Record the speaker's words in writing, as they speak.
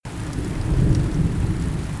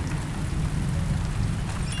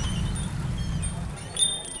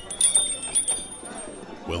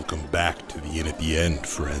Welcome back to the Inn at the End,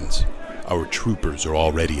 friends. Our troopers are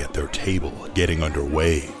already at their table, getting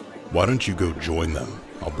underway. Why don't you go join them?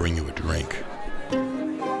 I'll bring you a drink.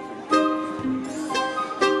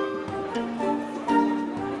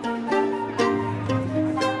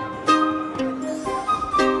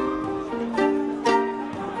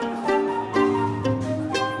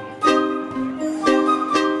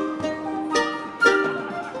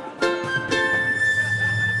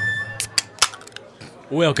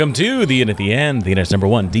 Welcome to the Inn at the End, the internet's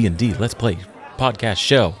 #1 D&D Let's Play podcast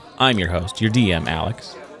show. I'm your host, your DM,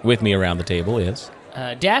 Alex. With me around the table is...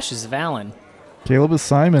 Dash is Valen. Caleb is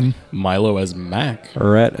Simon. Milo as Mac.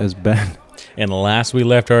 Rhett as Ben. And last we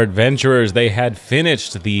left our adventurers, they had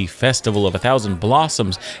finished the Festival of 1,000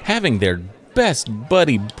 Blossoms, having their best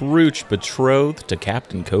buddy Brooch betrothed to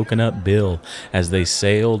Captain Coconut Bill as they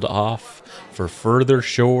sailed off for further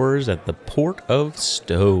shores at the Port of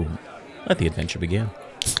Stone. Let the adventure begin.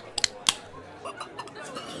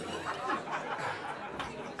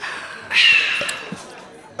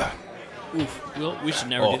 Oof, we should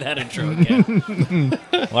never do that intro again.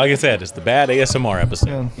 Like I said, it's the bad ASMR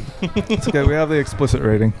episode. Yeah. It's okay, we have the explicit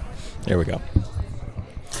rating. There we go.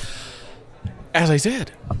 As I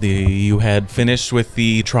said, you had finished with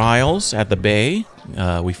the trials at the bay.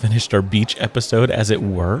 We finished our beach episode, as it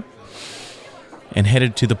were, and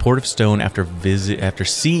headed to the Port of Stone after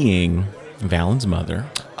seeing Valen's mother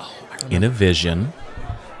in a vision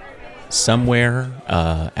somewhere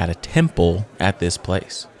at a temple at this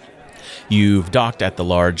place. You've docked at the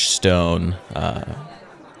large stone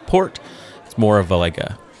port. It's more of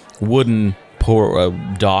a wooden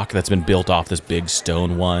dock that's been built off this big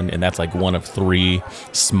stone one, and that's like one of 3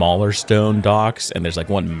 smaller stone docks, and there's like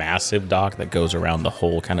one massive dock that goes around the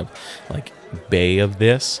whole kind of like bay of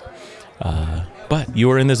this. But you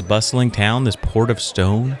are in this bustling town, this Port of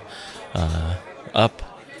Stone, up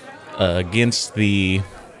against the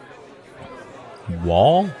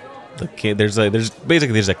wall. There's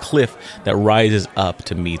a cliff that rises up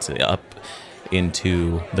to meet up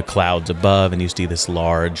into the clouds above, and you see this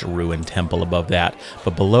large ruined temple above that.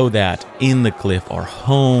 But below that, in the cliff, are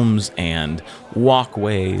homes and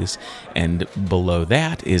walkways, and below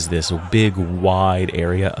that is this big, wide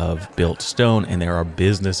area of built stone, and there are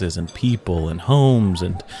businesses and people and homes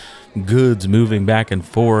and goods moving back and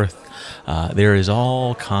forth. There is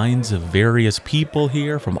all kinds of various people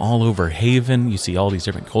here from all over Haven. You see all these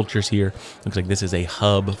different cultures here. Looks like this is a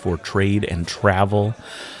hub for trade and travel.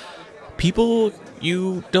 People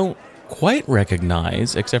you don't quite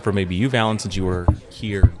recognize, except for maybe you, Valen, since you were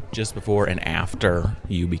here just before and after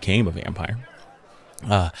you became a vampire,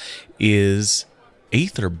 is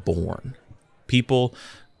Aetherborn. People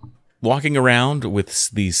walking around with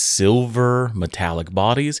these silver metallic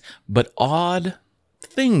bodies, but odd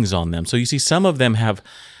things on them. So you see some of them have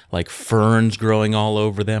like ferns growing all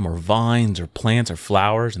over them, or vines or plants or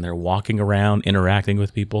flowers, and they're walking around interacting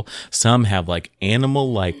with people. Some have like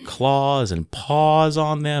animal-like claws and paws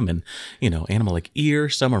on them, and animal-like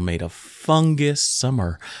ears. Some are made of fungus.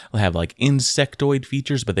 Some have like insectoid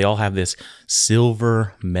features, but they all have this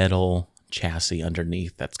silver metal chassis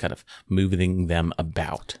underneath that's kind of moving them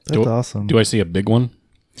about. That's awesome. Do I see a big one?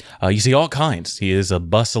 You see all kinds. He is a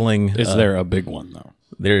bustling... Is there a big one, though?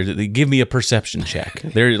 Give me a perception check.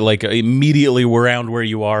 They're like immediately around where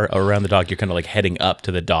you are, around the dock. You're kind of like heading up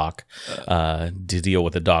to the dock to deal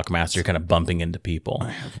with the dock master. You're kind of bumping into people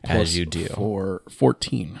as you do. For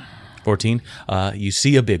 14. 14? You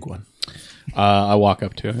see a big one. I walk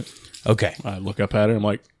up to it. Okay. I look up at it. I'm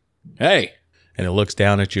like, hey. And it looks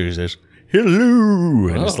down at you and says, hello.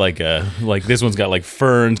 And it's like this one's got like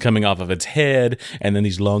ferns coming off of its head, and then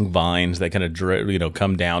these long vines that kind of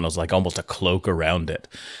come down as like almost a cloak around it.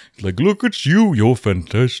 Like, look at you, you're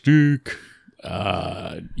fantastic.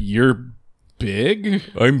 You're big?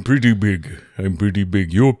 I'm pretty big.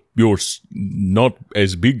 You're not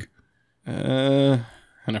as big. And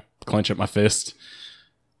I clench up my fist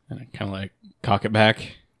and I kind of like cock it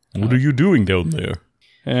back. What are you doing down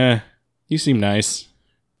there? You seem nice.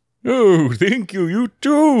 Oh, thank you. You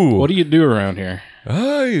too. What do you do around here?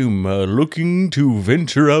 I'm looking to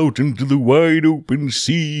venture out into the wide open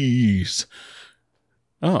seas.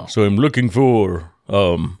 Oh. So I'm looking for,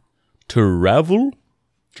 travel?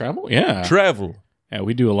 Travel? Yeah. Travel. Yeah,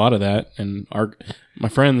 we do a lot of that. And my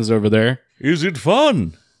friends over there. Is it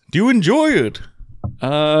fun? Do you enjoy it?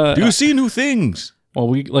 Do you see new things? Well,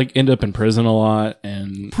 we like end up in prison a lot,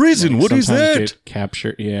 and prison. Like, what is that? Get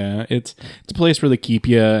captured. Yeah, it's a place where they keep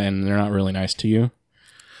you, and they're not really nice to you.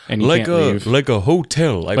 And you can't leave. Like a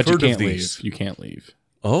hotel. I've heard of these. You can't leave.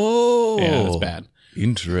 Oh, yeah, that's bad.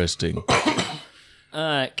 Interesting.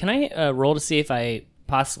 Can I roll to see if I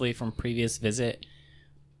possibly from previous visit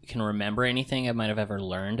can remember anything I might have ever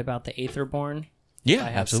learned about the Aetherborn. Yeah, I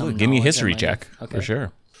have absolutely. some Give me a knowledge history in my- check Okay. for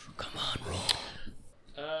sure.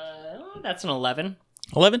 That's an 11.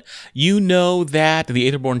 11. You know that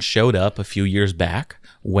the Aetherborn showed up a few years back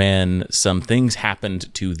when some things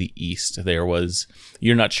happened to the east.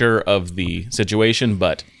 You're not sure of the situation,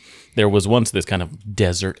 but there was once this kind of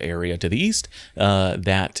desert area to the east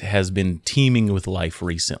that has been teeming with life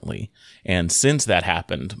recently. And since that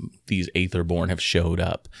happened, these Aetherborn have showed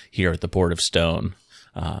up here at the Port of Stone.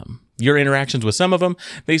 Your interactions with some of them,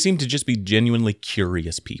 they seem to just be genuinely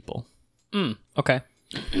curious people. Okay.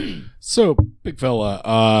 So, big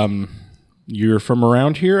fella, you're from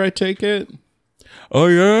around here, I take it? I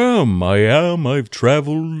am. I've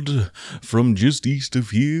traveled from just east of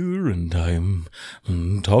here, and I'm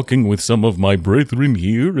talking with some of my brethren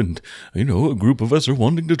here, and, a group of us are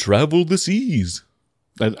wanting to travel the seas.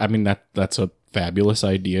 That's a fabulous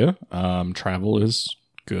idea. Travel is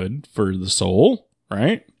good for the soul,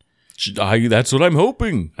 right? That's what I'm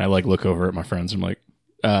hoping. I look over at my friends and I'm like,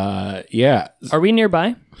 yeah. Are we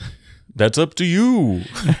nearby? That's up to you.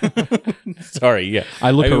 Sorry, yeah.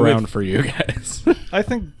 I look around for you guys. I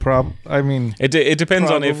think It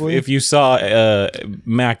depends on Probably. if you saw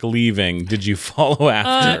Mac leaving. Did you follow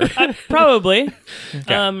after? Probably.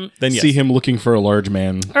 Then yes. See him looking for a large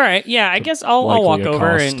man. All right. Yeah, I guess I'll likely walk a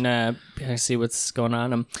over cost. and see what's going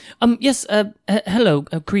on. Yes. Hello.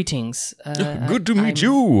 Greetings. Good to meet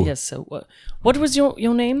you. Yes. So, what was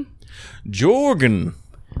your name? Jorgen.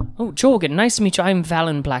 Oh, Jorgen. Nice to meet you. I'm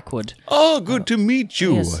Valen Blackwood. Oh, good to meet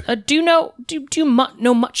you. Yes. Do you know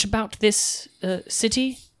know much about this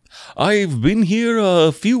city? I've been here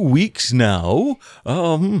a few weeks now.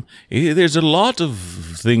 There's a lot of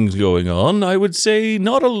things going on. I would say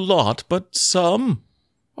not a lot, but some.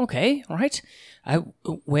 Okay. All right.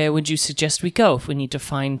 Where would you suggest we go if we need to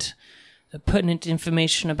find pertinent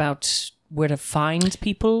information about where to find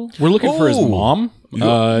people? We're looking for his Oh. mom. We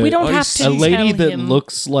don't I have see. to A lady tell that him.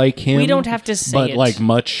 looks like him. We don't have to say but it.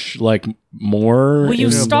 much more. Will you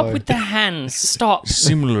in- stop boy. with the hands? Stop.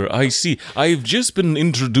 Similar, I see. I've just been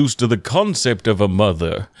introduced to the concept of a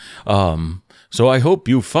mother. So I hope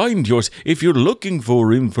you find yours. If you're looking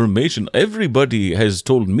for information, everybody has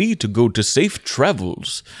told me to go to Safe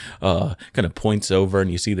Travels. Kind of points over and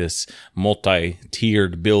you see this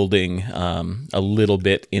multi-tiered building a little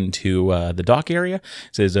bit into the dock area.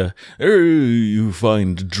 It says, you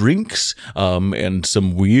find drinks and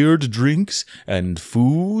some weird drinks and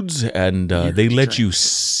foods, and they let you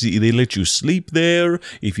sleep there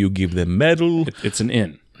if you give them metal. It's an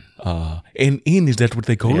inn. An inn, is that what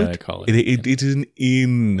they call Yeah, it? they call it. It is an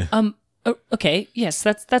inn. Okay. Yes,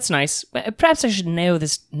 that's nice. Perhaps I should narrow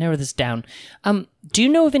this down. Do you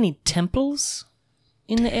know of any temples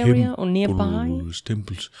in the area or nearby?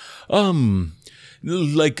 Temples.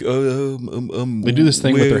 They do this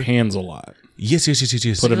thing with their hands a lot. Yes.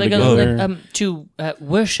 Put 'em Like together. to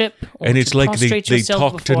worship, or And to it's like they prostrate yourself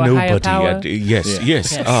talk to before a higher nobody. power? Yes.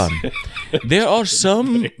 Yes. There are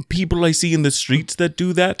some people I see in the streets that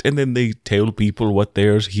do that, and then they tell people what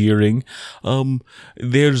they're hearing.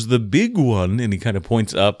 There's the big one, and he kind of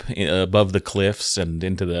points up above the cliffs and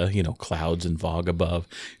into the clouds and fog above.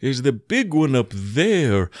 There's the big one up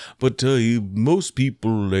there, but most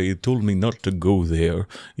people told me not to go there.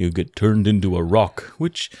 You get turned into a rock,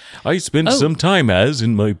 which I spent some time as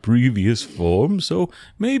in my previous form, so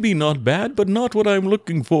maybe not bad, but not what I'm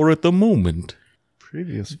looking for at the moment.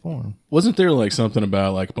 previous form. Wasn't there something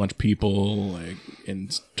about a bunch of people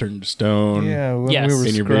turned to stone? Yeah, when Yes. we were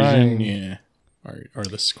In your scrying. vision, yeah, or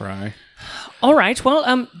the scry. All right. Well,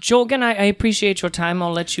 Jorgen, I appreciate your time.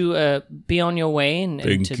 I'll let you be on your way and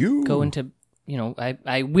Thank to you. go into.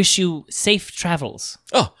 I wish you safe travels.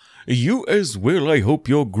 Ah, you as well. I hope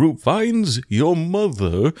your group finds your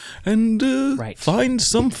mother and Right. finds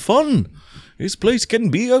some fun. This place can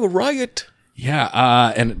be a riot.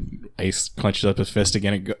 Yeah, and Ace clenches up his fist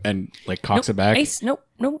again and cocks it back. Ace, no.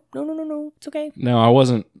 It's okay. No, I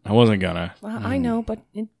wasn't gonna. I know, but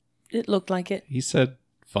it looked like it. He said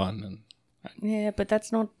fun. And Yeah, but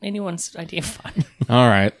that's not anyone's idea of fun. all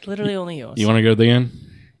right, Literally only yours. you want to go to the inn?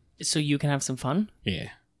 So you can have some fun? Yeah.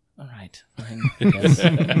 All right.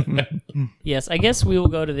 Yes, I guess we will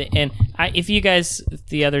go to the inn. If you guys,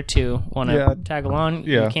 the other two, want to Yeah. tag along,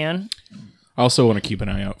 Yeah. you can. I also want to keep an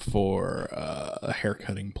eye out for a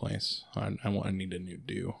haircutting place. I need a new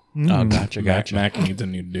do. Oh, gotcha. Mac needs a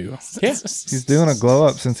new do. He's doing a glow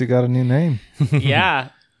up since he got a new name. Yeah.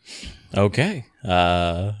 Okay.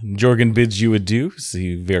 Jorgen bids you adieu.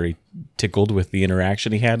 He's very tickled with the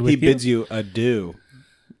interaction he had with He you. bids you adieu.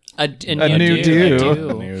 A new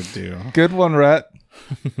do. New do. Good one, Rat.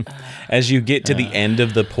 As you get to the end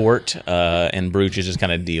of the port, and Brooch is just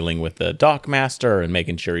kind of dealing with the dockmaster and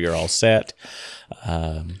making sure you're all set,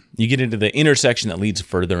 you get into the intersection that leads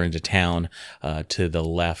further into town. To the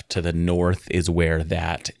left, to the north, is where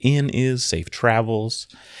that inn is, Safe Travels.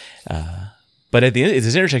 But at the end of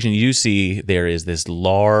this intersection, you do see there is this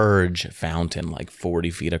large fountain, like 40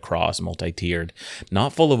 feet across, multi-tiered,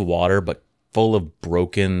 not full of water, but full of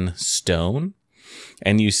broken stone.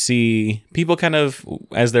 And you see people kind of,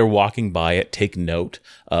 as they're walking by it, take note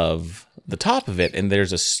of the top of it. And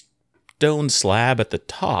there's a stone slab at the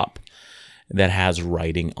top that has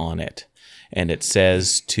writing on it. And it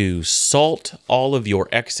says to salt all of your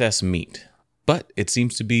excess meat. But it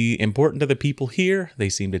seems to be important to the people here. They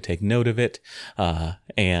seem to take note of it.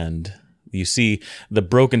 And you see the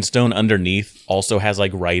broken stone underneath also has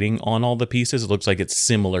like writing on all the pieces. It looks like it's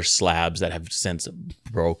similar slabs that have since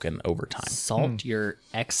broken over time. Salt your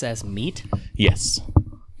excess meat? Yes.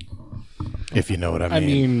 If you know what I mean. I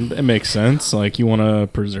mean, it makes sense. Like, you want to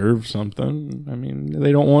preserve something. I mean,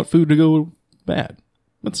 they don't want food to go bad.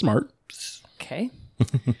 That's smart. Okay.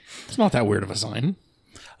 It's not that weird of a sign.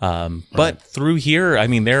 But through here, I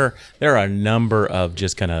mean, there are a number of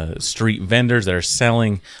just kind of street vendors that are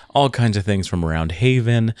selling all kinds of things from around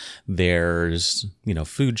Haven. There's,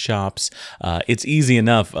 food shops. It's easy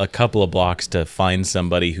enough a couple of blocks to find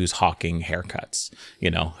somebody who's hawking haircuts,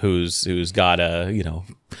 who's got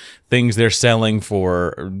things they're selling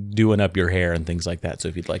for doing up your hair and things like that. So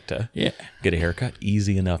if you'd like to get a haircut,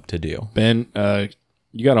 easy enough to do. Ben,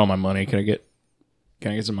 you got all my money. Can I get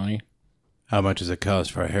some money? How much does it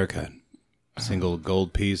cost for a haircut? Single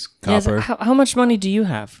gold piece, Yes, copper, how much money do you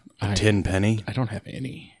have? a tin penny? I don't have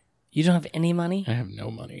any. You don't have any money? I have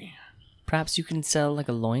no money. Perhaps you can sell like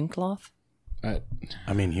a loincloth? I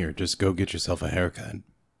mean, here, just go get yourself a haircut.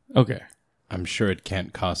 Okay. I'm sure it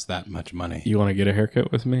can't cost that much money. You want to get a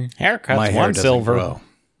haircut with me? Haircuts, My hair one doesn't silver. grow.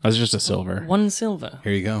 That's just a silver. 1 silver.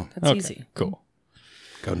 Here you go. That's easy. Cool.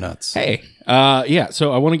 Go nuts. Hey,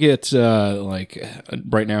 so I want to get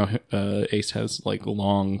right now. Ace has like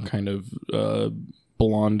long, kind of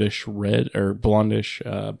blondish red or blondish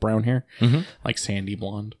brown hair, like sandy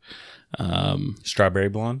blonde. Strawberry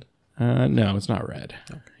blonde. No, it's not red.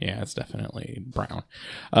 Okay. Yeah, it's definitely brown.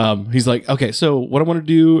 He's like, okay, so what I want to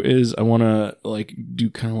do is I want to like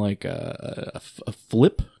do kind of like a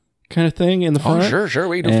flip kind of thing in the front. Oh, sure.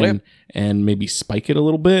 We can flip. And maybe spike it a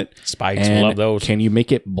little bit. Spikes, and love those. Can you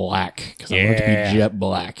make it black? Because I want it to be jet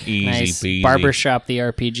black. Easy Nice. peasy. Barbershop the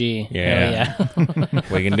RPG. Yeah. Oh, yeah.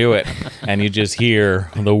 We can do it. And you just hear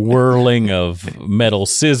the whirling of metal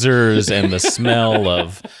scissors and the smell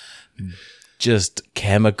of just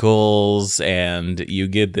chemicals, and you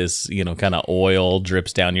get this, kind of oil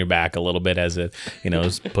drips down your back a little bit as it,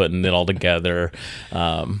 is putting it all together.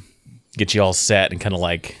 Get you all set and kind of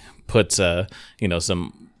like puts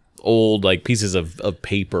some old like pieces of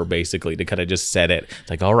paper basically to kind of just set it.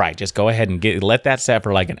 It's like, all right, just go ahead and let that set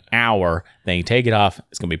for like an hour. Then you take it off.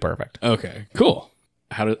 It's gonna be perfect. Okay, cool.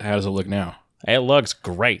 How does it look now, It looks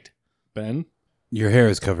great. Ben? Your hair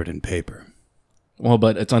is covered in paper. Well,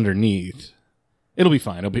 but it's underneath. It'll be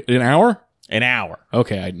fine. It'll be an hour. An hour.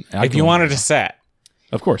 Okay. If you wanted to set,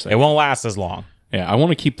 of course. it won't last as long. Yeah, I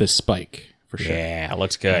want to keep this spike for sure. Yeah, it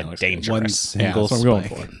looks good. Yeah, it looks good. Dangerous. One Yeah, single that's what I'm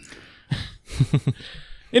spike. going for.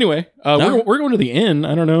 Anyway, we're going to the inn.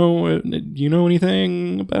 I don't know. Do you know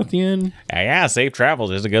anything about the inn? Yeah, Safe Travels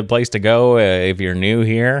is a good place to go if you're new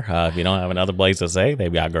here. If you don't have another place to stay,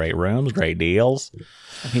 they've got great rooms, great deals.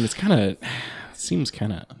 I mean, seems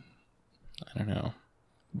kind of, I don't know,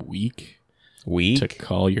 weak to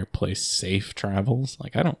call your place Safe Travels.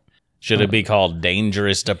 Like, I don't. Should it be called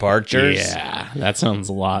Dangerous Departures? Yeah, that sounds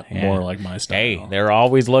a lot more like my style. Hey, they're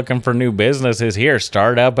always looking for new businesses here.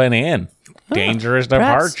 Start up an inn. Dangerous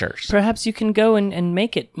Departures. Perhaps you can go and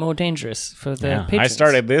make it more dangerous for the Yeah, patrons. I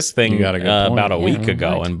started this thing You got a good point. about a Yeah, week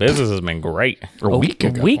ago, right. and business has been great. a week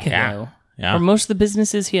ago. A week ago. Yeah. Yeah. Are most of the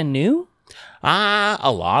businesses here new?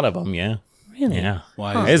 A lot of them, yeah. Really? Yeah.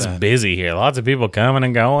 Why is It's that? busy here. Lots of people coming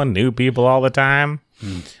and going, new people all the time.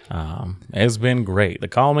 It's been great. The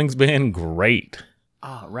calming's been great.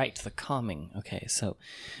 Ah, right. The calming. Okay, so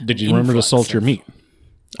Did you remember to influx salt your of- meat?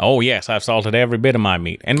 Oh, yes, I've salted every bit of my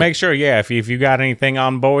meat. And make sure, if you got anything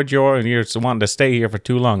on board you're wanting to stay here for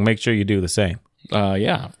too long, make sure you do the same.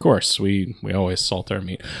 Yeah, of course. We always salt our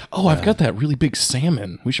meat. Oh, I've got that really big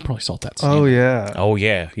salmon. We should probably salt that salmon. Oh yeah, Oh,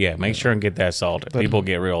 yeah. Make sure and get that salted. People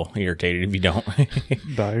get real irritated if you don't.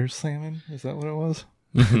 Dyer salmon. Is that what it was?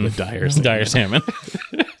 The dire salmon. Dire salmon.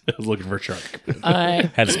 I was looking for a shark.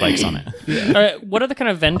 Had spikes on it. what other kind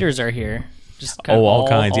of vendors are here? Just kind of all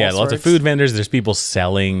kinds. all Yeah, lots of sorts? food vendors. There's people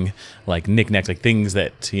selling like knickknacks, like things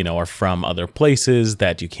that are from other places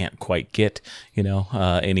that you can't quite get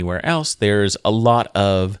anywhere else. There's a lot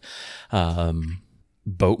of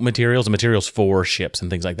boat materials and materials for ships and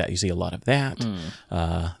things like that. You see a lot of that.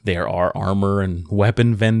 There are armor and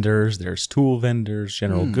weapon vendors. There's tool vendors,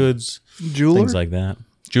 general goods, Jeweler? things like that.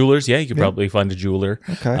 Jewelers, yeah, you could probably find a jeweler.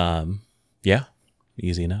 Okay. Yeah,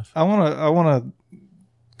 easy enough. I wanna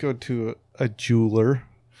go to a jeweler.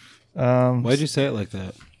 Why'd you say it like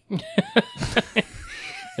that?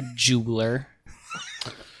 A jeweler.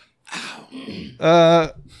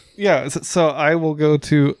 Yeah. So I will go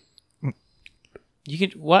to. You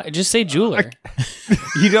could what? Just say jeweler.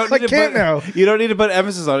 You don't. I Need to can't put, now. You don't need to put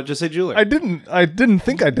emphasis on it. Just say jeweler. I didn't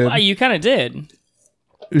think I did. You kind of did.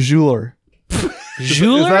 Jeweler.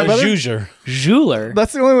 Jeweler. that better? Juger. Jeweler.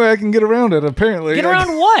 That's the only way I can get around it. Apparently. Get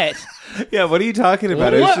around what? Yeah. What are you talking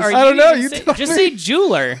about? What It's are just, I don't know, even you say- tell just me. say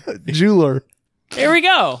jeweler. Jeweler. There we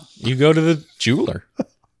go. You go to the jeweler.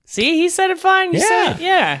 See, he said it fine. You said it.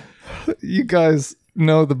 Yeah. You guys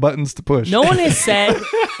know the buttons to push. No one has said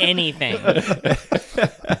anything.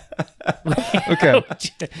 Okay.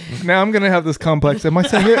 Now I'm gonna have this complex. Am I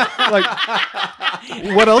saying it like?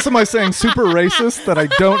 What else am I saying? Super racist that I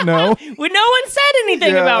don't know. Well, no one said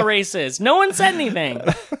anything Yeah. about races. No one said anything.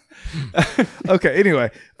 Okay.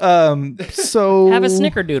 Anyway, so Have a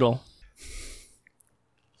snickerdoodle.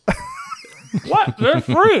 What? They're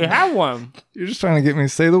free. Have one. You're just trying to get me to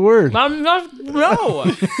say the word. I'm not. No.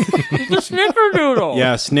 It's a snickerdoodle.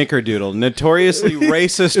 yeah, snickerdoodle, notoriously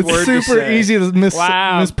racist It's word. to super say. easy to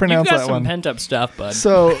Wow. mispronounce You've got that some one. pent up stuff, bud.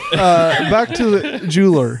 So back to the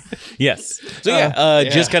jeweler. Yes. So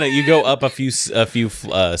just kind of you go up a few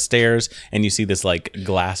stairs and you see this like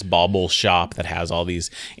glass bauble shop that has all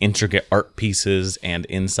these intricate art pieces, and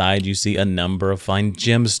inside you see a number of fine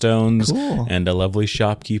gemstones Cool. and a lovely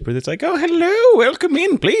shopkeeper that's like, "Oh, hello, welcome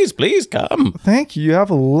in, please come." Thank you. You have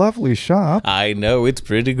a lovely shop. I know it's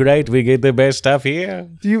pretty great. We get the best stuff here.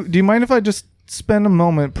 Do you mind if I just spend a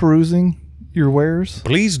moment perusing your wares?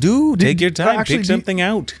 Please do take your time, actually, pick something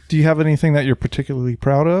out. Do you have anything that you're particularly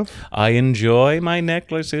proud of? I enjoy my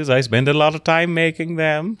necklaces. I spend a lot of time making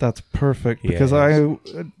them. That's perfect because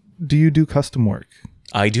Yes. do you do custom work?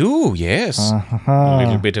 I do, yes. A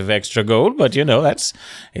little bit of extra gold, but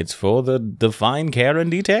it's for the fine care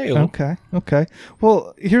and detail. Okay.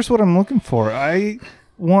 Well, here's what I'm looking for. I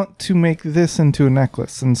want to make this into a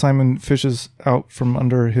necklace, and Simon fishes out from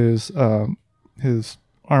under his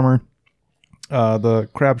armor the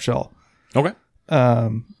crab shell. Okay.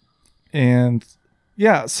 And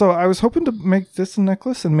yeah, so I was hoping to make this a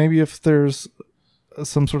necklace, and maybe if there's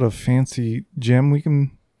some sort of fancy gem we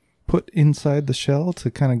can put inside the shell to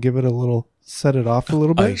kind of give it a little, set it off a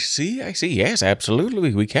little I bit. see. Yes,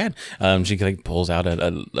 absolutely, we can. She like pulls out a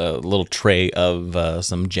little tray of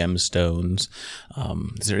some gemstones.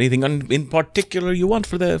 Is there anything in particular you want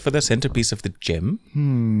for the centerpiece of the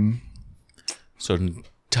gem? Certain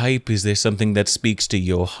type? Is there something that speaks to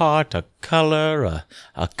your heart? A color?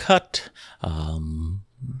 A cut?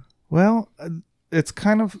 Well, it's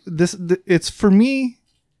kind of this. It's for me,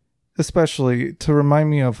 especially to remind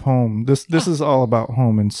me of home. This is all about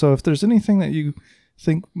home, and so if there's anything that you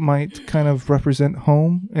think might kind of represent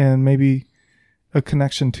home and maybe a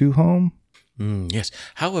connection to home. Yes.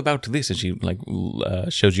 How about this? And she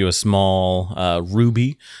shows you a small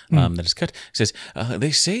ruby that is cut. It says,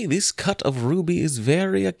 they say this cut of ruby is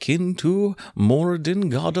very akin to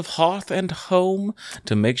Moradin, god of hearth and home,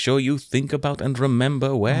 to make sure you think about and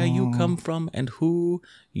remember where you come from and who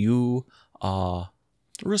you are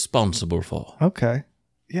responsible for. Okay.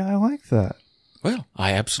 Yeah, I like that. Well,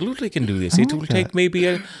 I absolutely can do this. It will take maybe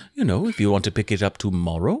if you want to pick it up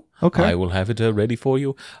tomorrow, Okay. I will have it ready for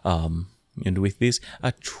you. And with this,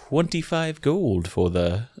 25 gold for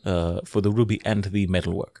the ruby and the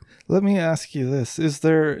metalwork. Let me ask you this. Is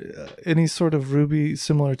there any sort of ruby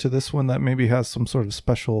similar to this one that maybe has some sort of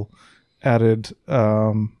special added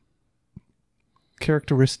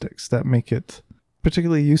characteristics that make it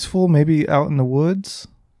particularly useful, maybe out in the woods?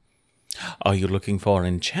 Are you looking for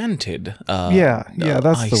enchanted? Yeah,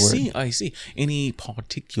 that's the word. I see. Any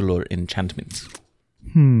particular enchantments?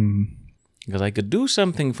 Because I could do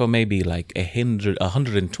something for maybe like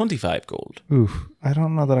 125 gold. Oof, I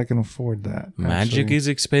don't know that I can afford that. Magic actually. is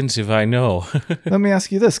expensive, I know. Let me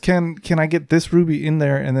ask you this. Can I get this ruby in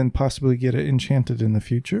there and then possibly get it enchanted in the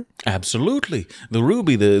future? Absolutely. The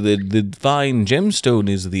ruby, the fine gemstone,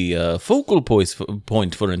 is the focal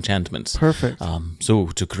point for enchantments. Perfect. So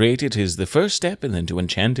to create it is the first step, and then to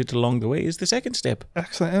enchant it along the way is the second step.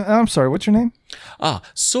 Excellent. I'm sorry, what's your name?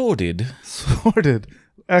 Sordid. Sorted.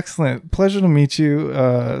 Excellent. Pleasure to meet you.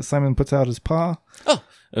 Simon puts out his paw.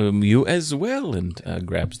 You as well, and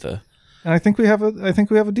grabs the. And I think we have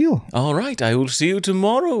a deal. All right, I will see you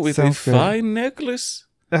tomorrow with Sounds a good. fine necklace.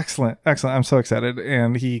 Excellent. I'm so excited.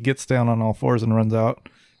 And he gets down on all fours and runs out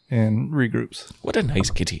and regroups. What a nice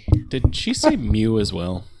kitty. Did she say Mew as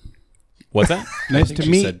well? What's that? Nice I think to she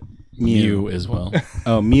meet said Mew. Mew as well.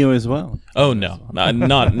 Oh, Mew as well. Oh no,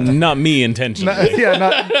 not me intentionally.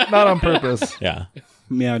 Not on purpose. Yeah.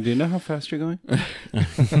 Meow, do you know how fast you're going?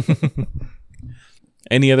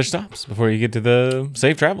 Any other stops before you get to the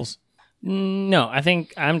safe travels? No, I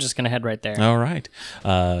think I'm just gonna head right there. All right.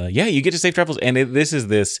 Yeah, you get to safe travels, and this,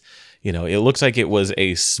 it looks like it was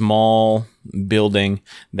a small building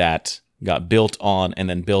that got built on and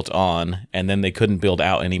then built on, and then they couldn't build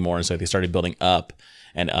out anymore, and so they started building up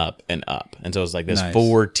and up and up. And so it's like this Nice.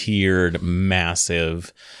 4-tiered,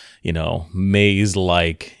 massive,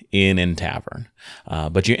 maze-like inn and tavern.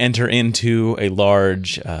 But you enter into a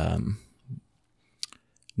large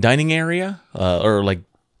dining area, or like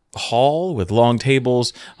hall with long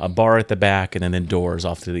tables, a bar at the back, and then doors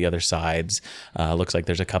off to the other sides. Looks like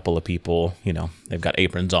there's a couple of people, they've got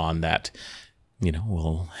aprons on that,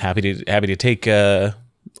 will happy to take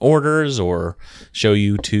orders or show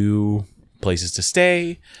you to places to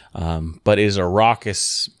stay. But it is a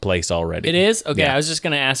raucous place already. It is? Okay, Yeah. I was just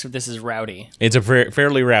gonna ask if this is rowdy. It's a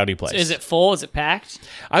fairly rowdy place. Is it full? Is it packed?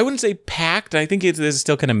 I wouldn't say packed. I think it's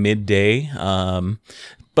still kind of midday,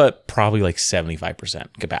 but probably like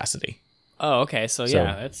 75% capacity. Oh, okay. So, So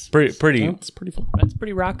yeah, that's pretty That's pretty full.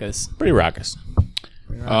 pretty raucous. raucous.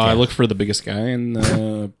 I look for the biggest guy in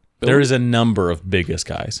the. There is a number of biggest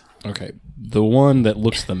guys. Okay, the one that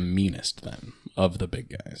looks the meanest then of the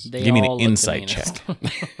big guys. They Give me all an look the insight meanest. check.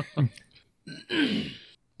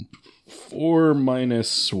 4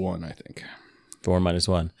 minus 1, I think. 4 minus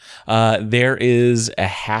 1. There is a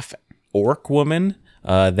half orc woman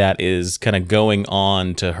that is kind of going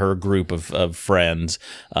on to her group of friends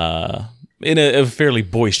in a fairly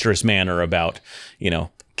boisterous manner about,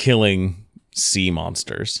 killing sea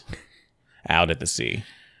monsters out at the sea.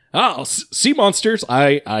 Oh, sea monsters!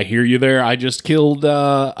 I hear you there. I just killed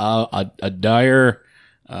a dire.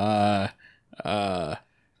 What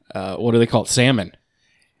do they call it? Salmon.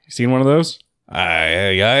 You seen one of those?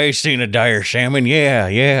 I seen a dire salmon. Yeah.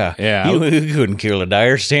 Yeah. You couldn't kill a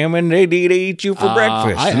dire salmon. They eat you for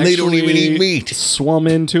breakfast. I And they don't even actually eat meat. Swum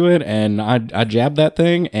into it and I jabbed that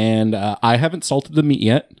thing, and I haven't salted the meat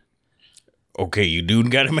yet. Okay, you do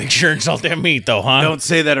got to make sure and salt that meat, though, huh? Don't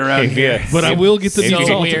say that around here. Yeah. But I will get the If meat you-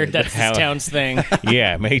 So salted. weird. That's this town's thing.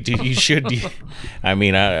 Yeah, mate, you should. I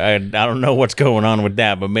mean, I don't know what's going on with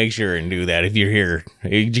that, but make sure and do that if you're here.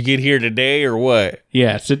 Did you get here today or what?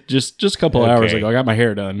 Yeah, it's just a couple hours Okay. ago. I got my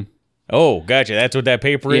hair done. Oh, gotcha. That's what that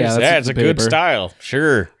paper is. Yeah, That's a the good paper. style.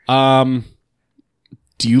 Sure. Do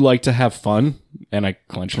you like to have fun? And I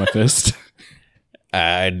clench my fist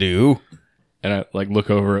I do. and I look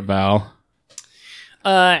over at Val.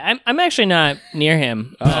 I'm actually not near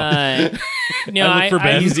him. No, I look for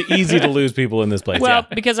Ben. Easy to lose people in this place. Well,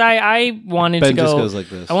 yeah. because I wanted Ben to just go. goes like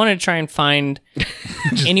this. I wanted to try and find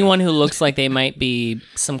anyone who looks like they might be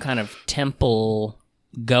some kind of temple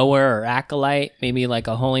goer or acolyte, maybe like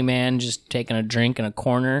a holy man just taking a drink in a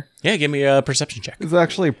corner. Yeah, give me a perception check. It's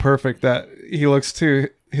actually perfect that he looks to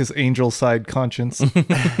his angel side conscience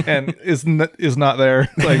and is not there.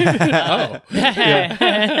 Like,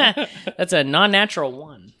 That's a non-natural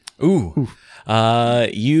one. Ooh.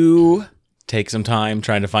 You take some time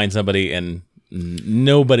trying to find somebody, and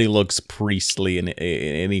nobody looks priestly in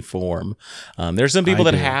any form. There's some people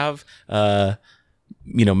that have,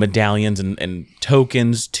 medallions and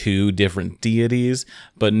tokens to different deities,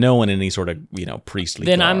 but no one in any sort of, priestly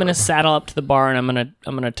Then I'm garb. gonna saddle up to the bar and I'm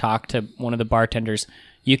gonna talk to one of the bartenders.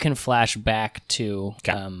 You can flash back to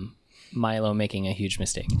Milo making a huge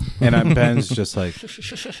mistake. And Ben's just like,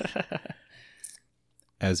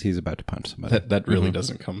 as he's about to punch somebody. That really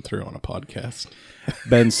doesn't come through on a podcast.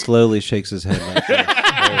 Ben slowly shakes his head like this.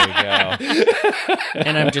 There we go.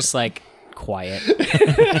 And I'm just like quiet.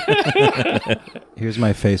 Here's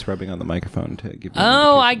my face rubbing on the microphone to give you an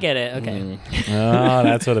Oh, I indication. get it. Okay. Oh,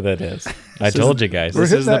 that's what that is. I told you guys. We're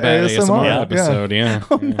This is hitting the that bad ASMR, ASMR yeah. episode, yeah.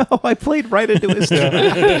 Oh, no, I played right into his You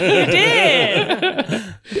did.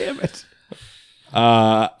 Damn it.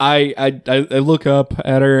 I look up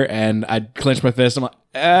at her and I clench my fist. I'm like,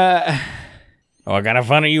 What kind of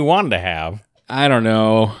fun are you wanting to have? I don't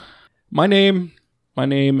know. My name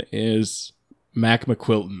is Mac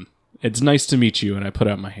McQuilton. It's nice to meet you. And I put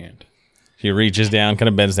out my hand. She reaches down, kind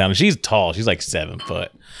of bends down. She's tall. She's like 7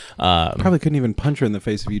 foot. Probably couldn't even punch her in the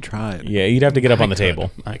face if you tried. Yeah, you'd have to get up on the table.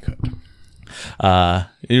 I could.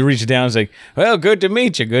 He reaches down and says, well, good to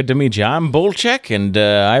meet you. Good to meet you. I'm Bolchek, and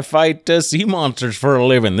I fight sea monsters for a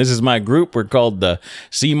living. This is my group. We're called the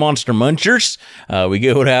Sea Monster Munchers. We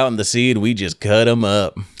go out in the sea and we just cut them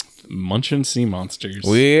up. Munching sea monsters.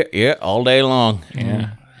 Yeah, all day long.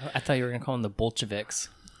 Yeah. I thought you were gonna call them the Bolsheviks.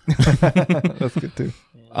 That's good too.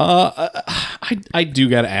 I do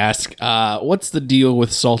gotta ask, what's the deal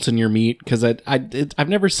with salt in your meat? Because I've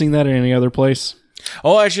never seen that in any other place.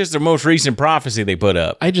 Oh, that's just the most recent prophecy they put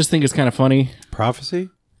up. I just think it's kind of funny. Prophecy?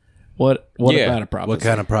 What Yeah. about a prophecy? What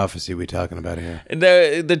kind of prophecy we talking about here?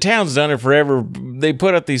 The town's done it forever. They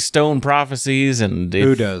put up these stone prophecies, and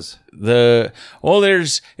Who does?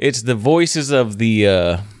 it's the voices of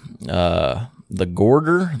the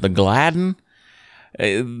Gorder, the Gladden,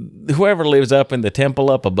 whoever lives up in the temple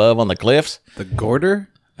up above on the cliffs. The Gorder?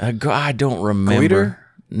 I don't remember. Goiter?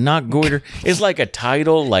 Not Goiter. It's like a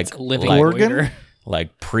title, like Living Gorgon? goiter.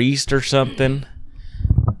 like priest or something.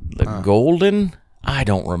 The Golden. I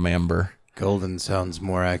don't remember. Golden sounds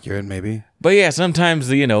more accurate, maybe. But yeah, sometimes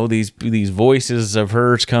these voices of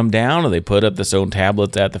hers come down, and they put up the stone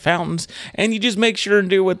tablets at the fountains, and you just make sure and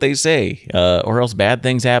do what they say, or else bad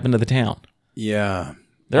things happen to the town. Yeah.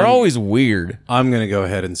 They're always weird. I'm going to go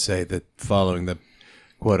ahead and say that following the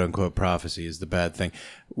quote-unquote prophecy is the bad thing.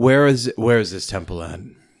 Where is this temple at?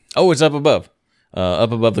 Oh, it's up above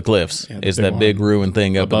the cliffs. Yeah, the it's big that big one. ruined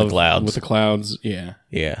thing up in Above the clouds. with the clouds. Yeah,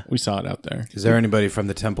 Yeah. we saw it out there. Is there anybody from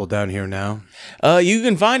the temple down here now? You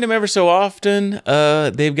can find them ever so often.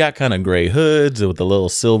 They've got kind of gray hoods with a little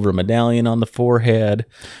silver medallion on the forehead.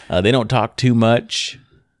 They don't talk too much.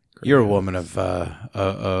 You're a woman of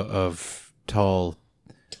tall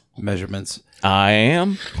measurements. I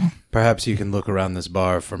am. Perhaps you can look around this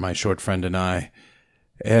bar for my short friend and I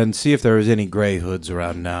and see if there is any gray hoods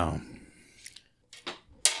around now.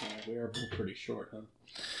 We are pretty short, huh?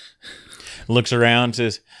 Looks around,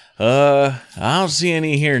 says, I don't see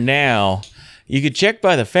any here now. You could check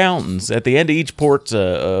by the fountains. At the end of each port's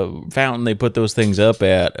fountain they put those things up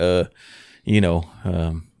at.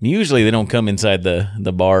 Usually they don't come inside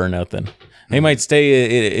the bar or nothing. They might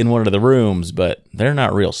stay in one of the rooms, but they're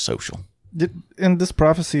not real social. In this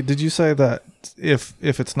prophecy, did you say that if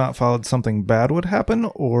it's not followed, something bad would happen,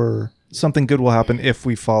 or something good will happen if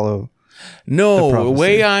we follow? No, the prophecy.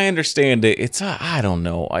 way I understand it, it's I don't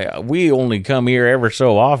know. We only come here ever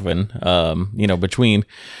so often, between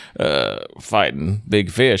fighting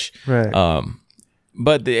big fish. Right.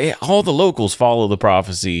 But all the locals follow the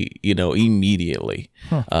prophecy, immediately.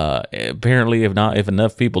 Apparently, if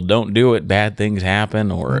enough people don't do it, bad things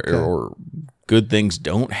happen, or good things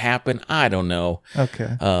don't happen. I don't know.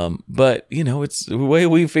 Okay. But it's the way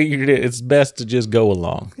we figured it. It's best to just go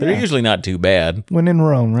along. They're usually not too bad. When in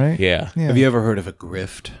Rome, right? Yeah. Have you ever heard of a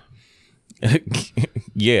grift?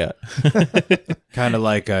 Yeah. Kind of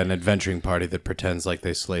like an adventuring party that pretends like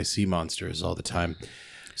they slay sea monsters all the time.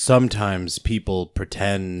 Sometimes people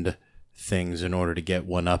pretend things in order to get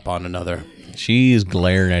one up on another. She's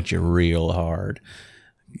glaring at you real hard.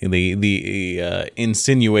 The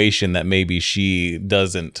insinuation that maybe she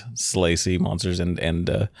doesn't slay sea monsters and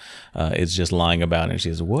is just lying about it. She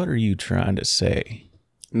says, "What are you trying to say?"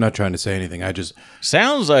 I'm not trying to say anything. I just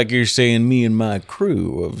Sounds like you're saying me and my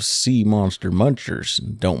crew of sea monster munchers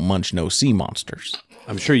don't munch no sea monsters.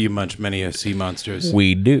 I'm sure you munch many a sea monsters.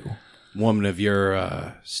 We do. Woman of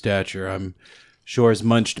your stature, I'm sure has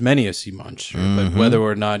munched many a sea monster, but whether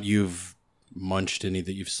or not you've munched any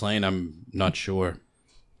that you've slain, I'm not sure.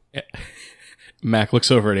 Mac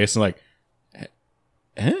looks over at Ace and like,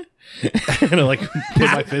 eh? And I like put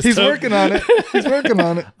my fist He's up. working on it. He's working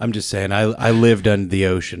on it. I'm just saying, I lived under the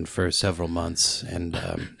ocean for several months, and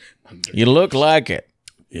You look like it.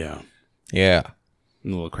 yeah, Yeah.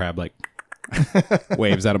 And the little crab like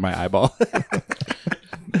waves out of my eyeball.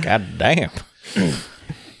 God damn.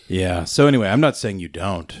 yeah. So anyway, I'm not saying you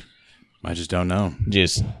don't. I just don't know.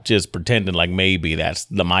 Just pretending like maybe that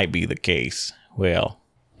might be the case. Well,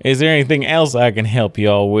 is there anything else I can help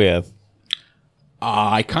y'all with?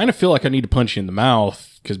 I kind of feel like I need to punch you in the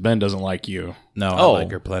mouth because Ben doesn't like you. No, I Oh.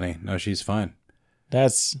 like her plenty. No, she's fine.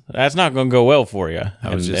 That's not going to go well for you.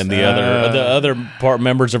 was just- And the other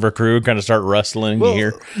members of her crew kind of start rustling. Well,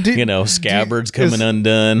 You hear, scabbards coming is-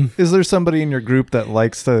 undone. Is there somebody in your group that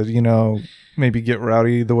likes to, maybe get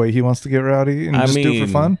rowdy the way he wants to get rowdy and just do it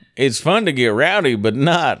for fun? It's fun to get rowdy, but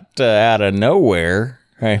not out of nowhere.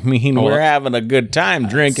 I mean, we're having a good time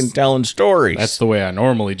drinking, telling stories. That's the way I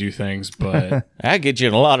normally do things, but I get you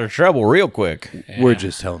in a lot of trouble real quick. We're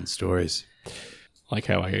just telling stories. like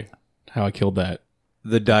how I killed that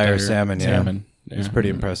The dire salmon, yeah. salmon. It's pretty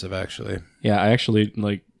impressive, actually. Yeah, I actually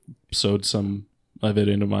like sewed some of it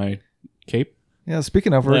into my cape. Yeah,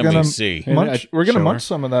 speaking of, we're Let me gonna see. munch. I- We're gonna show munch her.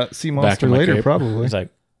 some of that sea Back monster in my later, cape. probably. It's like,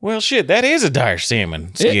 well, shit, that is a dire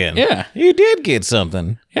salmon skin. yeah. You did get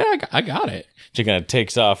something. Yeah, I got it. She kind of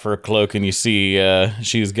takes off her cloak, and you see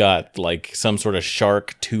she's got like some sort of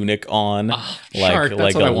shark tunic on, like shark, that's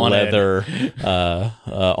like what I a wanted. leather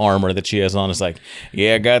armor that she has on. It's like,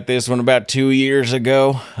 yeah, I got this one about 2 years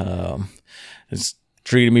ago. It's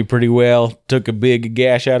treated me pretty well. Took a big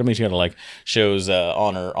gash out of me. She kind of like shows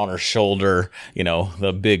on her shoulder, you know,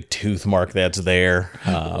 the big tooth mark that's there.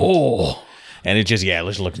 And it just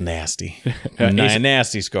looks nasty,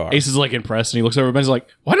 nasty scar. Ace is like impressed, and he looks over at Ben. He's like,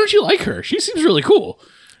 "Why don't you like her? She seems really cool."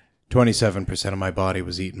 27% of my body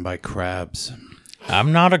was eaten by crabs.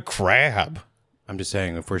 I'm not a crab. I'm just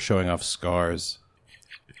saying, if we're showing off scars,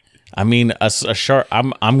 I mean, a shark.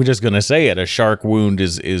 I'm just gonna say it. A shark wound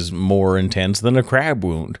is more intense than a crab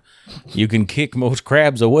wound. You can kick most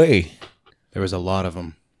crabs away. there was a lot of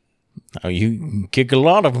them, You can kick a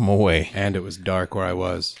lot of them away. and it was dark where I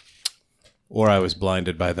was. Or I was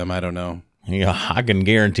blinded by them, I don't know. Yeah, I can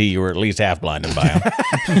guarantee you were at least half blinded by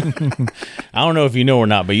them. I don't know if you know or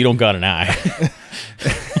not, but you don't got an eye.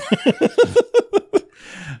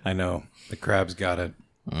 I know. The crabs got it.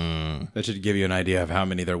 That should give you an idea of how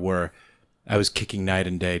many there were. I was kicking night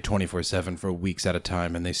and day, 24/7 for weeks at a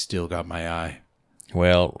time, and they still got my eye.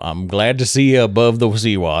 Well, I'm glad to see you above the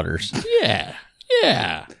sea waters.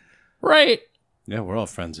 Yeah, right. Yeah, we're all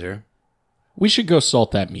friends here. We should go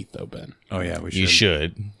salt that meat, though, Ben. Oh, yeah, we should. You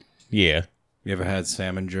should. Yeah. You ever had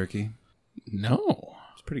salmon jerky? No,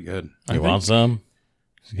 It's pretty good. You want some?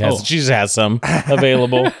 She just has some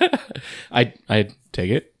available. I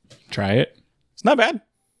take it, try it. It's not bad.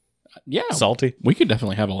 Yeah, Salty. we could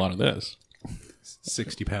definitely have a lot of this.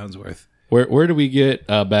 60 pounds worth. Where do we get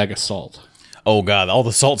a bag of salt? Oh God, all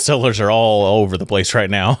the salt sellers are all over the place right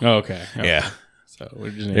now. Oh, okay. Yeah. So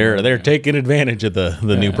we're just They're taking advantage of the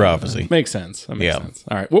new prophecy. Makes sense. That makes Yeah. sense.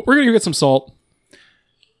 All right. Well, we're gonna go get some salt.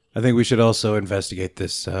 I think we should also investigate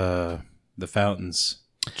this, the fountains.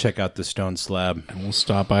 Check out the stone slab. And we'll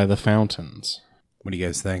stop by the fountains. What do you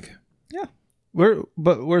guys think?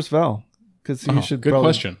 Where's Val? Because you should. Good probably,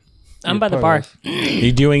 question. I'm by the probably bar. Are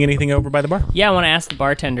you doing anything over by the bar? Yeah, I want to ask the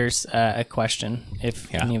bartenders a question,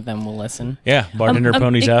 if any of them will listen. Yeah, bartender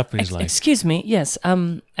ponies up. He's like, Excuse me. Yes.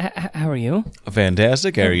 How are you?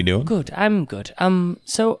 fantastic. How are you doing? Good. I'm good.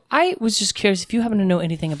 So I was just curious if you happen to know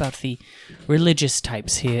anything about the religious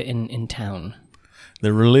types here in town.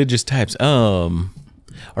 The religious types.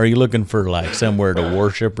 Are you looking for like somewhere to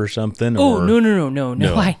worship or something? Oh or? no.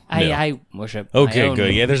 No, I worship. my Okay, own-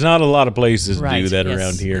 good. Yeah, there's not a lot of places to Right, do that yes.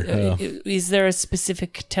 around here. Is there a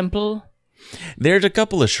specific temple? There's a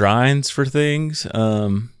couple of shrines for things,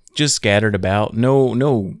 just scattered about.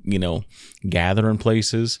 No, gathering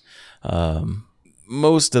places.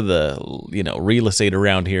 Most of the, real estate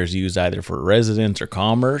around here is used either for residence or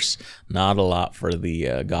commerce. Not a lot for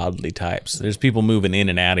the godly types. There's people moving in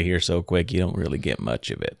and out of here so quick, you don't really get much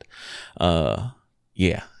of it.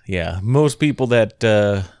 Yeah. Most people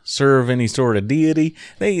that serve any sort of deity,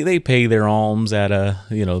 they pay their alms at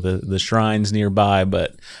the shrines nearby,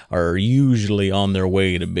 but are usually on their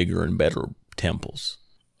way to bigger and better temples.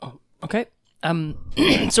 Okay.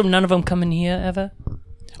 So none of them come in here ever?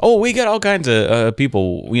 Oh, we got all kinds of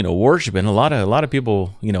people, worshiping. A lot of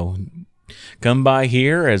people, come by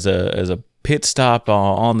here as a pit stop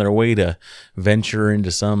on their way to venture into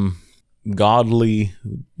some godly,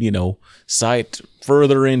 site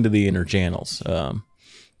further into the inner channels.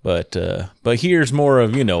 But here's more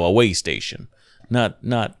of a way station, not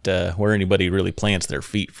where anybody really plants their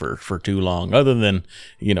feet for too long. Other than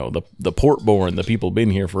the Portborn, the people been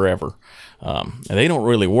here forever. And they don't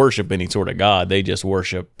really worship any sort of god. They just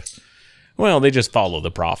worship. Well, they just follow the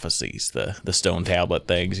prophecies, the stone tablet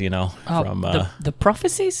things, from the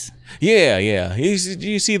prophecies? yeah. You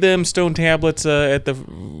see them stone tablets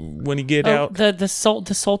when you get out. The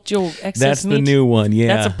salt your excess That's meat? the new one. Yeah,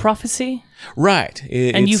 That's a prophecy? right.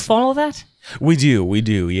 And you follow that? We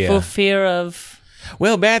do. Yeah. For fear of,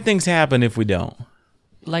 Well, bad things happen if we don't.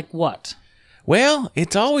 like what? Well,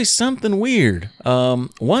 it's always something weird.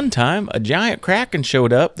 One time, a giant kraken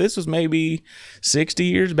showed up. This was maybe 60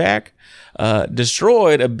 years back.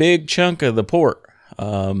 Destroyed a big chunk of the port.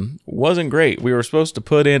 Wasn't great. We were supposed to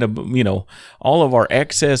put in all of our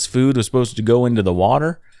excess food was supposed to go into the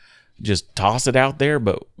water. Just toss it out there,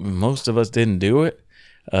 but most of us didn't do it.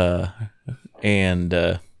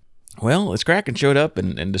 This kraken showed up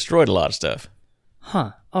and destroyed a lot of stuff.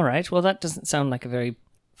 Huh. All right. Well, that doesn't sound like a very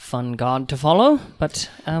fun god to follow, but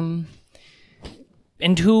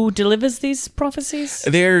And who delivers these prophecies?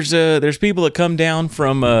 There's people that come down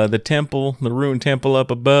from the temple, the ruined temple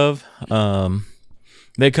up above.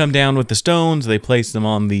 They come down with the stones. They place them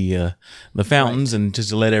on the fountains, and just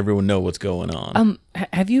to let everyone know what's going on.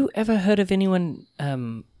 Have you ever heard of anyone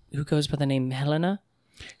who goes by the name Helena?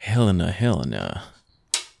 Helena.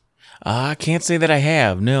 I can't say that I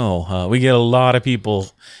have. No, we get a lot of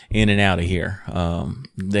people in and out of here.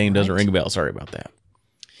 Name doesn't ring a bell. Sorry about that.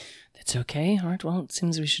 It's okay. All right. Well, it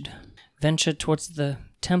seems we should venture towards the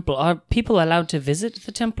temple. Are people allowed to visit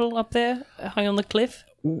the temple up there, high on the cliff?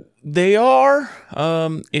 They are.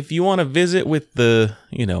 If you want to visit with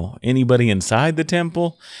anybody inside the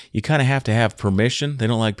temple, you kind of have to have permission. They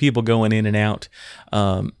don't like people going in and out.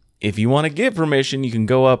 If you want to get permission, you can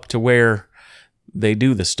go up to where they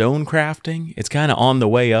do the stone crafting. It's kind of on the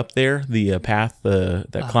way up there, the path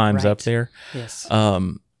that climbs up there. Yes.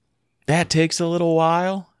 That takes a little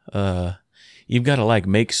while. You've got to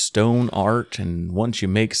make stone art, and once you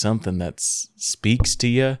make something that speaks to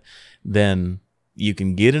you, then you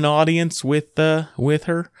can get an audience with her,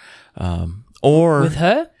 or with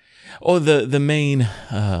her. Oh, the main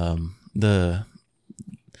the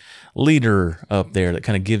leader up there that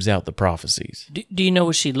kind of gives out the prophecies. Do you know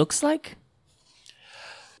what she looks like?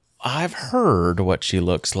 I've heard what she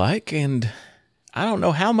looks like, and I don't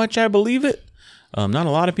know how much I believe it. Not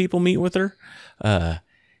a lot of people meet with her.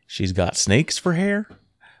 She's got snakes for hair.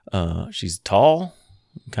 She's tall,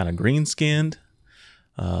 kind of green-skinned.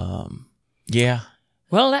 Yeah.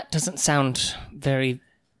 Well, that doesn't sound very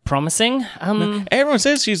promising. Everyone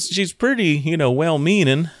says she's pretty,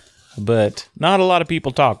 well-meaning, but not a lot of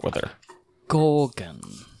people talk with her. Gorgon.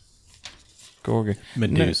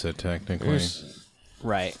 Medusa, technically.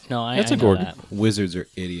 Right. No, I That's a know Gorgon. that. Wizards are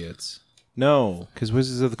idiots. No, because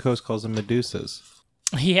Wizards of the Coast calls them Medusas.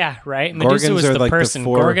 Yeah, right. Medusa Gorgons was are the like the person.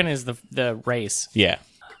 four- Gorgon is the race. Yeah.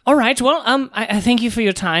 All right. Well, I thank you for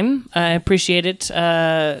your time. I appreciate it,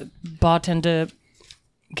 bartender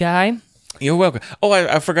guy. You're welcome. Oh,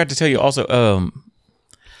 I forgot to tell you also,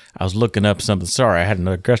 I was looking up something. Sorry, I had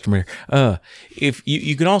another customer here. If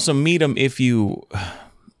you can also meet them if you,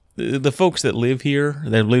 the folks that live here,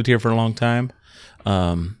 that have lived here for a long time,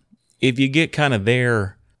 if you get kind of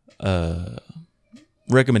their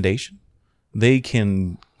recommendation, they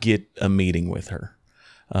can get a meeting with her.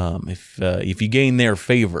 If you gain their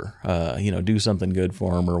favor, do something good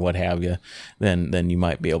for them or what have you, then you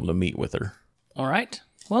might be able to meet with her. All right.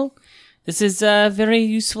 Well, this is very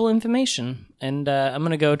useful information, and I'm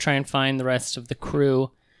gonna go try and find the rest of the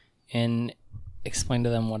crew and explain to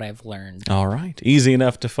them what I've learned. All right, easy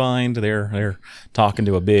enough to find. They're talking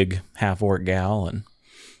to a big half-orc gal,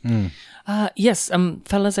 and Yes,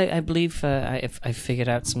 fellas, I believe I figured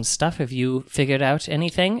out some stuff. Have you figured out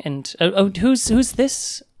anything? And who's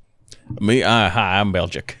this? me. Hi, I'm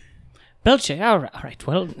Belgic, Belche. All right.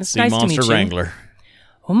 Well, it's Sea nice to Monster meet you. Wrangler.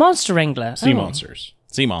 Oh, Monster Wrangler. Sea Oh. monsters.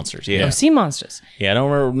 Sea monsters, yeah. Oh, sea monsters. Yeah,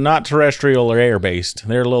 we're not terrestrial or air-based.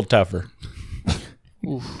 They're a little tougher.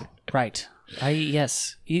 Right.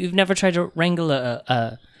 Yes. You've never tried to wrangle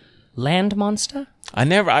a land monster? I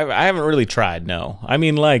haven't really tried, no. I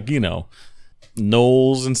mean, gnolls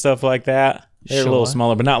and stuff like that. They're a little Sure.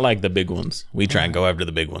 smaller, but not like the big ones. We try and go after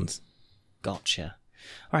the big ones. Gotcha.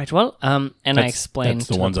 All right. Well, and I explained That's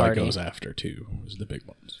to the ones I party. goes after too. Is the big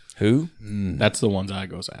ones. Who? That's the ones I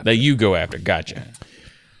goes after. That you go after. Gotcha.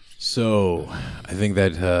 So, I think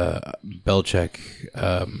that Belchek,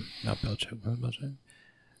 not Belchek, what was Belchek?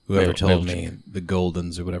 Whoever told me the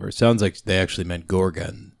Goldens or whatever. Sounds like they actually meant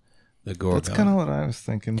Gorgon. The Gorgon. That's kind of what I was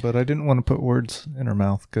thinking, but I didn't want to put words in her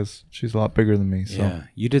mouth because she's a lot bigger than me. So Yeah,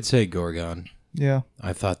 you did say Gorgon. yeah.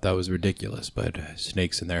 I thought that was ridiculous, but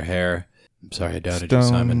snakes in their hair. I'm sorry I doubted you,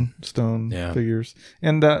 Simon. Stone Yeah. figures.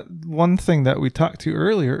 And that one thing that we talked to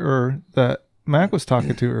earlier, or that Mac was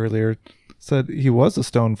talking to earlier, said he was a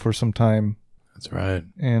stone for some time. That's right.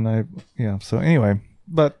 And so anyway,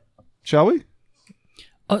 but shall we?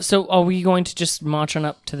 Oh, so are we going to just march on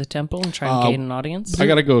up to the temple and try and gain an audience? I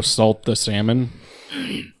gotta go salt the salmon.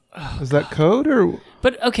 Is that code or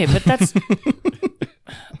But that's.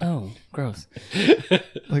 Oh, gross.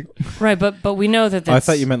 like? Right, but we know that that's. I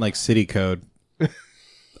thought you meant like city code.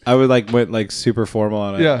 I would went super formal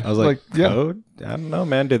on it. Yeah, I was like yeah. code? I don't know,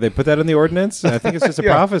 man. Did they put that in the ordinance? I think it's just a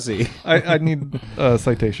Yeah. prophecy. I need a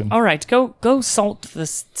citation. All right, go salt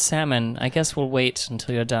this salmon. I guess we'll wait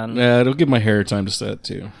until you're done. Yeah, it'll give my hair time to set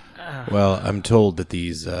too. Well, I'm told that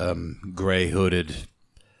these gray-hooded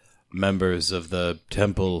members of the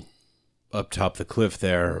temple up top the cliff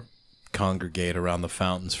there congregate around the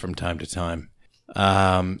fountains from time to time.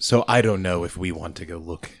 So I don't know if we want to go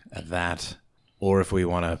look at that or if we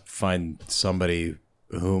want to find somebody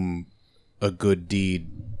whom a good deed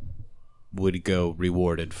would go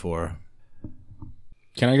rewarded for.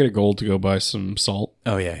 Can I get a gold to go buy some salt?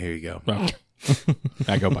 Oh, yeah, here you go. Okay.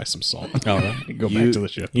 I go buy some salt. All right. Go back to the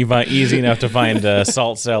ship. You find easy enough to find a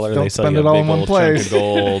salt cellar. Don't They sell spend you it a all big in one old chunk place. of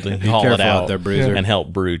gold and haul it careful out out there, Bruiser. and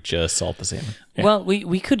help Brooch salt the salmon. Well,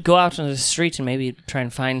 we could go out on the street and maybe try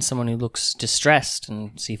and find someone who looks distressed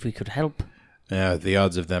and see if we could help. Yeah, the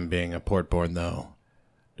odds of them being a Portborn, though,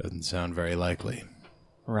 doesn't sound very likely.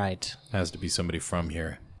 Right. Has to be somebody from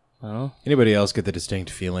here. Well, Anybody else get the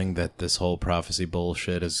distinct feeling that this whole prophecy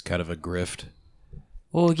bullshit is kind of a grift?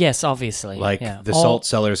 well, yes, obviously. Like yeah. the salt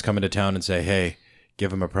sellers come into town and say, hey,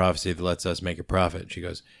 give him a prophecy that lets us make a profit. She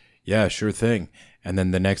goes, yeah, sure thing. And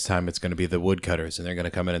then the next time it's going to be the woodcutters, and they're going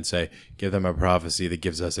to come in and say, give them a prophecy that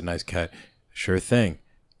gives us a nice cut. Sure thing.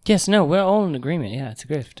 Yes, no, we're all in agreement. Yeah, it's a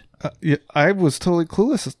grift. Yeah, I was totally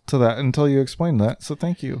clueless to that until you explained that. So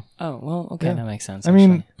thank you. Oh, well, okay, Yeah. that makes sense. I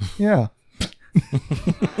mean, yeah.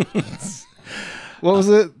 What was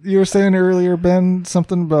it you were saying earlier, Ben?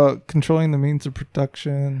 Something about controlling the means of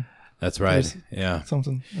production. That's right. Yeah,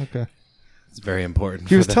 Something. Okay. it's very important.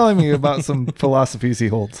 He was for the- telling me about some philosophies he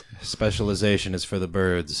holds. Specialization is for the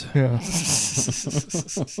birds. Yeah.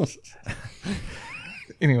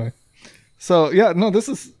 Anyway, so yeah, no, this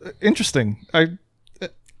is interesting.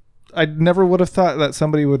 I never would have thought that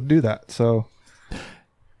somebody would do that. So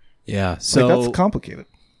Yeah, so like, that's complicated.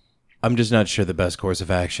 I'm just not sure the best course of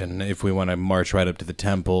action. If we want to march right up to the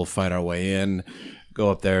temple, fight our way in, go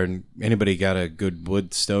up there, and anybody got a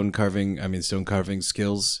good stone carving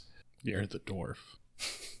skills? You're the dwarf.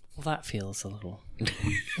 Well, that feels a little.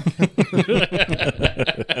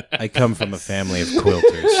 I come from a family of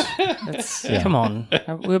quilters. That's, Come on,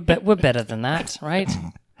 we're better than that, right?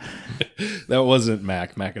 That wasn't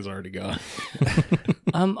Mac. Mac is already gone.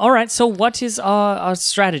 All right. So, what is our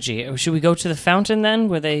strategy? Should we go to the fountain then,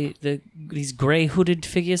 where these gray hooded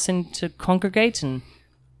figures seem to congregate, and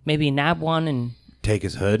maybe nab one, and Take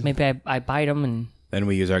his hood. maybe I bite them, and Then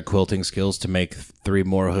we use our quilting skills to make 3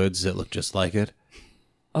 more hoods that look just like it.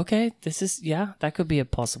 okay, that could be a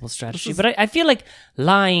possible strategy. But I feel like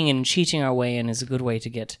lying and cheating our way in is a good way to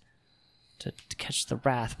get to catch the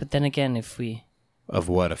wrath. But then again, if we, Of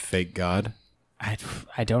what, a fake god?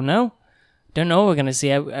 I don't know. Don't know what we're gonna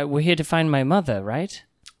see. We're here to find my mother, right?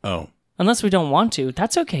 Oh. Unless we don't want to,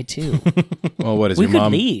 that's okay too. Well, what is We your could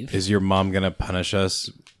mom? leave. Is your mom gonna punish us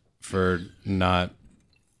for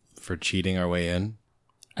cheating our way in?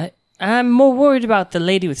 I'm more worried about the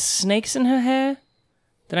lady with snakes in her hair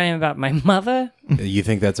than I am about my mother. You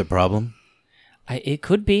think that's a problem? It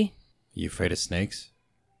could be. You afraid of snakes?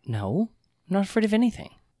 No, I'm not afraid of anything.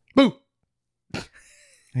 Boo!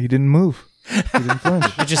 He didn't move. He didn't flinch.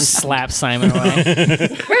 I just slap Simon away.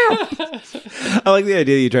 I like the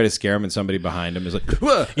idea that you try to scare him and somebody behind him is like,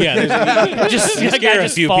 "Whoa." Yeah, Just the scare guy a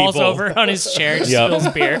just few falls people. over on his chair, just Yep. spills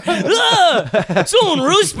beer. Ah! Someone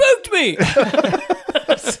really spooked me.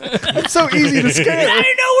 It's so easy to I scare.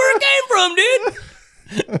 didn't know where it came from,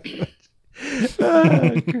 dude.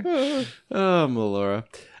 Oh, Melora.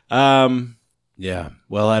 Yeah.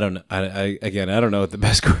 Well, I don't. I don't know what the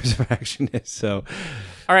best course of action is. So,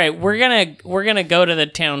 All right, we're gonna go to the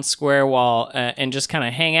town square wall and just kind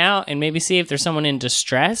of hang out and maybe see if there's someone in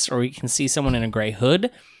distress, or we can see someone in a gray hood,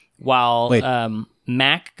 while Wait.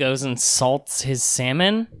 Mac goes and salts his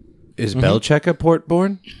salmon. is Belchek a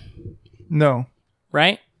Portborn? No,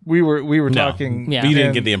 Right? we were talking. Yeah. You didn't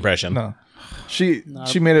and- get the impression. No, she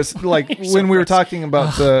made us like when we were talking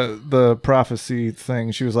about the prophecy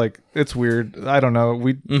thing. She was like, "It's weird. I don't know.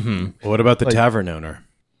 We What about the tavern owner?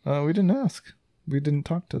 we didn't ask. We didn't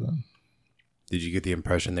talk to them. Did you get the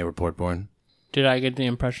impression they were Portborn? Did I get the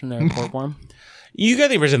impression they're a portworm? You got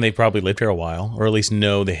the impression they probably lived here a while, or at least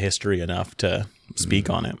know the history enough to speak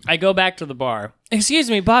on it. I go back to the bar. Excuse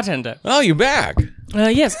me, bartender. Oh, you're back.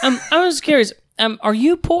 Yes, I was curious. Are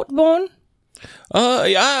you Portborn?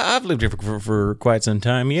 Yeah, I've lived here for quite some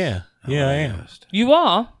time. Yeah, yeah, I am. You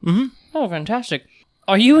are? Mm-hmm. Oh, fantastic.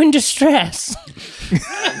 Are you in distress?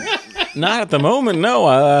 Not at the moment. No,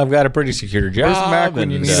 I've got a pretty secure job. Mac when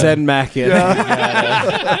you and, need him? Send Mac in.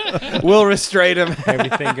 We'll restrain him.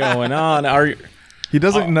 everything going on. Are He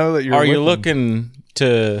doesn't know that you're. Are you with him. looking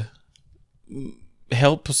to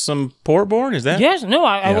help some Portborn? Is that Yes. No,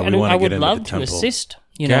 I we wanna I get would into love the to temple. assist.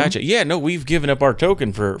 You know? Gotcha. Yeah, no, we've given up our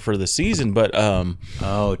token for the season, but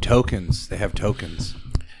Oh, tokens. They have tokens.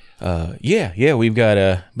 yeah, we've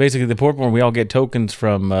got basically the Portborn. We all get tokens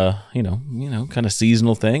from you know, kind of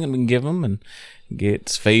seasonal thing, and we can give them and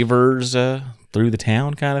gets favors through the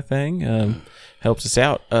town, kind of thing. Helps us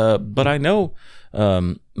out. But I know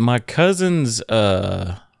my cousin's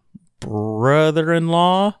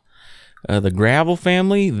brother-in-law, the Gravel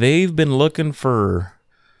family, they've been looking for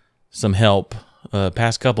some help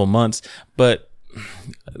past couple months, but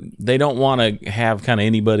they don't want to have kind of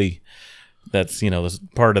anybody that's,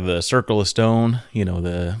 part of the Circle of Stone,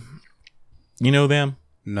 them?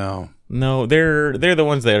 No, they're the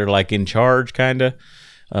ones that are like in charge, kind of.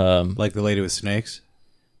 Like the lady with snakes?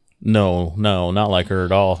 No, not like her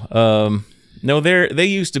at all. No, they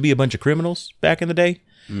used to be a bunch of criminals back in the day.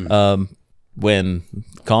 When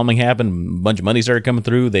calming happened, a bunch of money started coming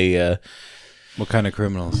through. They What kind of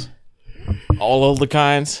criminals? all of the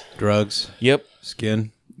kinds. Drugs? Yep,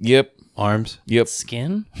 Skin? yep, Arms? yep.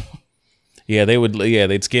 Skin? Yeah,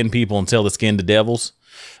 they'd skin people and sell the skin to devils.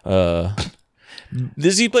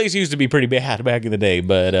 This place used to be pretty bad back in the day,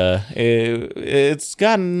 but it's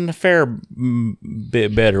gotten a fair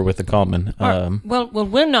bit better with the common. Well,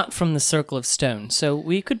 we're not from the Circle of Stone, so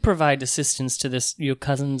we could provide assistance to your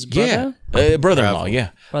cousin's brother. Yeah, brother-in-law. Gravel. Yeah,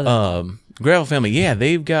 Brother. Gravel family. Yeah,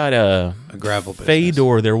 they've got a gravel business.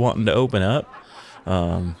 Fedor they're wanting to open up.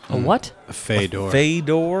 A what? A Fedor.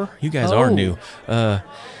 Fedor. You guys are new.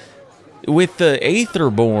 With the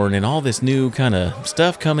Aetherborn and all this new kind of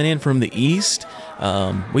stuff coming in from the east,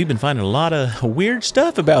 we've been finding a lot of weird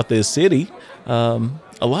stuff about this city. A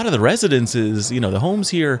lot of the residences, the homes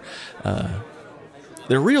here,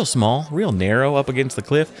 they're real small, real narrow up against the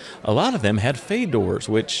cliff. A lot of them had Fedors,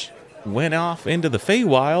 which went off into the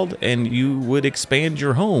Feywild, and you would expand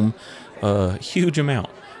your home a huge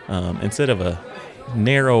amount. Instead of a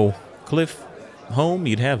narrow cliff home,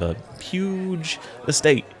 you'd have a huge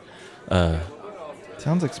estate.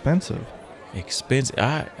 Sounds expensive. Expensive.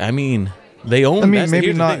 I mean, they own. Maybe here's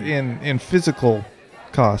the not thing. in physical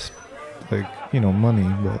cost, like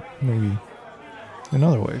money, but maybe in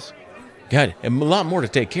other ways. God, a lot more to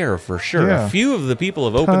take care of for sure. Yeah. A few of the people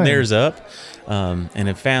have opened Time. theirs up and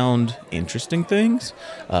have found interesting things.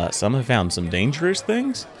 Some have found some dangerous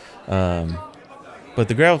things. But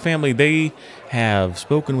the Gravel family, they have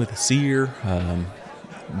spoken with a seer.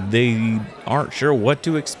 They aren't sure what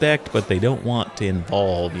to expect, but they don't want to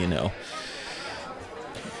involve,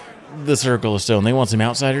 the Circle of Stone. They want some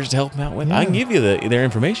outsiders to help them out with. I can give you their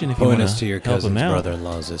information if you want Point us to your help them cousin's out.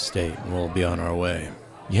 brother-in-law's estate, and we'll be on our way.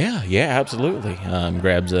 Yeah, absolutely.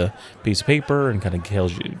 Grabs a piece of paper and kind of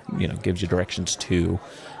tells you, gives you directions to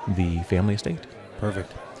the family estate.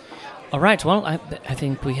 Perfect. All right. Well, I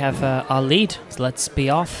think we have our lead. So let's be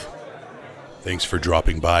off. Thanks for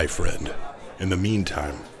dropping by, friend. In the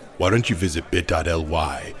meantime, why don't you visit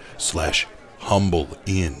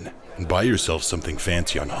bit.ly/humbleinn and buy yourself something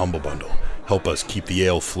fancy on Humble Bundle. Help us keep the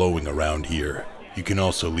ale flowing around here. You can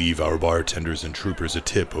also leave our bartenders and troopers a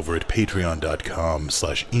tip over at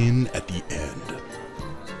patreon.com/in at the end.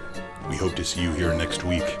 We hope to see you here next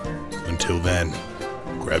week. Until then,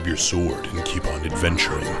 grab your sword and keep on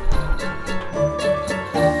adventuring.